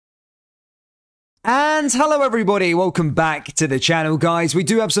And hello everybody, welcome back to the channel guys. We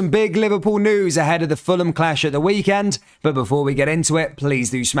do have some big Liverpool news ahead of the Fulham clash at the weekend, but before we get into it,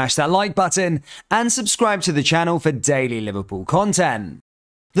 please do smash that like button and subscribe to the channel for daily Liverpool content.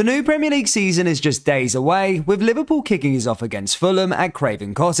 The new Premier League season is just days away, with Liverpool kicking us off against Fulham at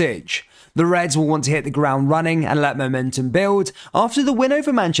Craven Cottage. The Reds will want to hit the ground running and let momentum build after the win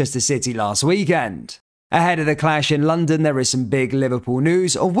over Manchester City last weekend. Ahead of the clash in London, there is some big Liverpool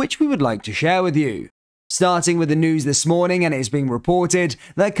news of which we would like to share with you. Starting with the news this morning, and it is being reported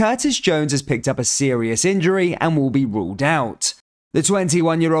that Curtis Jones has picked up a serious injury and will be ruled out. The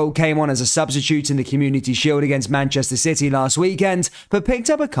 21-year-old came on as a substitute in the Community Shield against Manchester City last weekend, but picked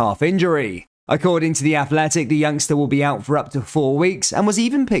up a calf injury. According to The Athletic, the youngster will be out for up to 4 weeks and was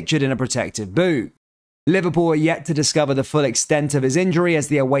even pictured in a protective boot. Liverpool are yet to discover the full extent of his injury as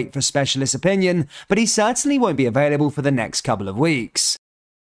they await for specialist opinion, but he certainly won't be available for the next couple of weeks.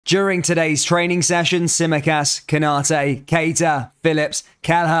 During today's training session, Tsimikas, Konate, Keita, Phillips,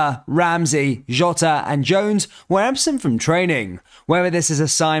 Kelleher, Ramsey, Jota and Jones were absent from training. Whether this is a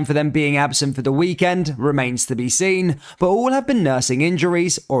sign for them being absent for the weekend remains to be seen, but all have been nursing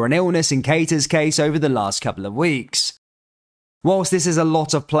injuries or an illness in Keita's case over the last couple of weeks. Whilst this is a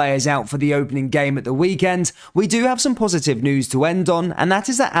lot of players out for the opening game at the weekend, we do have some positive news to end on, and that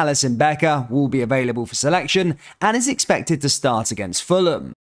is that Alisson Becker will be available for selection and is expected to start against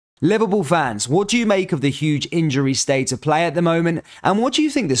Fulham. Liverpool fans, what do you make of the huge injury state of play at the moment, and what do you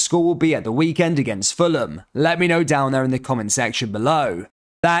think the score will be at the weekend against Fulham? Let me know down there in the comment section below.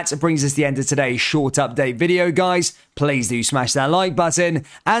 That brings us to the end of today's short update video, guys. Please do smash that like button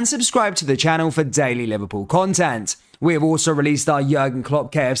and subscribe to the channel for daily Liverpool content. We have also released our Jurgen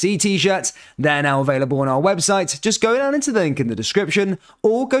Klopp KFC t-shirts. They're now available on our website. Just go down into the link in the description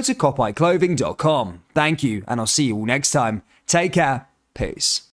or go to copiclothing.com. Thank you, and I'll see you all next time. Take care. Peace.